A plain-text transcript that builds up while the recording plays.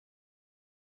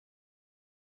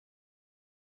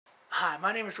Hi,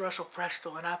 my name is Russell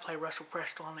Prestel, and I play Russell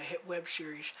Prestel on the hit web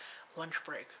series Lunch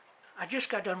Break. I just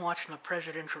got done watching the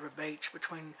presidential debates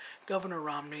between Governor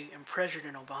Romney and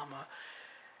President Obama,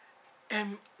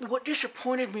 and what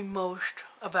disappointed me most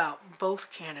about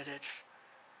both candidates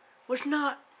was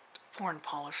not foreign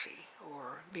policy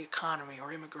or the economy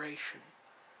or immigration,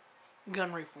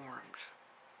 gun reforms.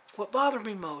 What bothered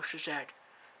me most is that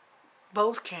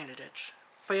both candidates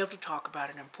failed to talk about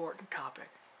an important topic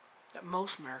that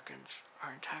most Americans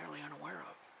are entirely unaware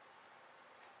of.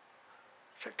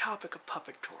 It's the topic of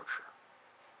puppet torture.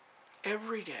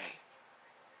 Every day,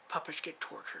 puppets get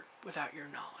tortured without your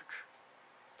knowledge.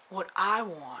 What I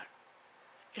want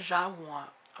is I want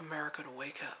America to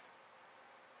wake up.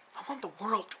 I want the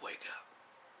world to wake up.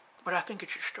 But I think it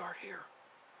should start here.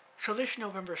 So this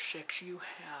November 6th, you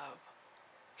have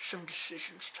some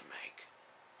decisions to make.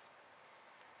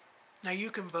 Now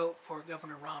you can vote for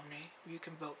Governor Romney, you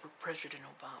can vote for President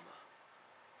Obama.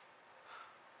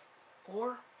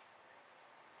 Or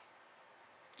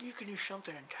you can do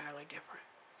something entirely different.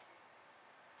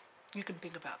 You can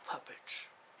think about puppets.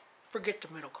 Forget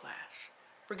the middle class.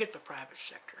 Forget the private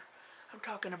sector. I'm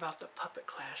talking about the puppet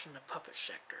class and the puppet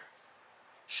sector.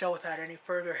 So without any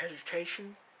further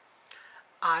hesitation,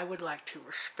 I would like to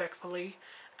respectfully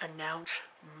announce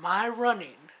my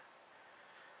running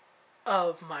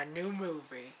of my new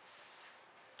movie,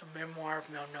 The Memoir of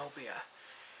Melnovia.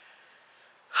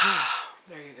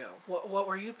 There you go. What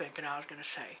were you thinking I was going to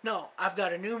say? No, I've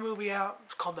got a new movie out.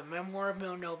 It's called The Memoir of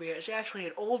Melnovia. It's actually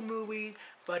an old movie,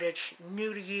 but it's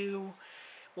new to you.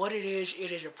 What it is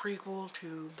a prequel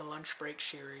to the Lunch Break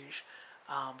series.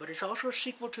 But it's also a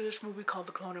sequel to this movie called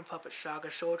The Clone and Puppet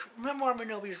Saga. So it's, Memoir of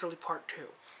Melnovia is really part 2.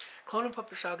 Clone and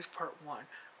Puppet Saga is part 1.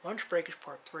 Lunch Break is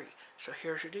part 3. So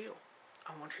here's the deal.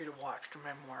 I want you to watch The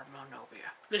Memoir of Melnovia.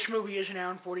 This movie is an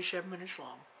hour and 47 minutes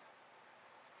long.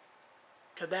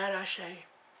 To that I say,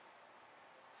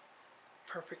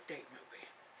 perfect date movie.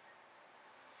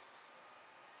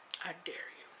 I dare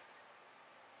you.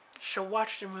 So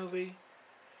watch the movie.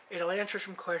 It'll answer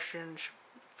some questions,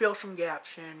 fill some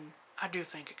gaps in. I do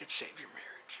think it could save your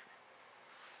marriage.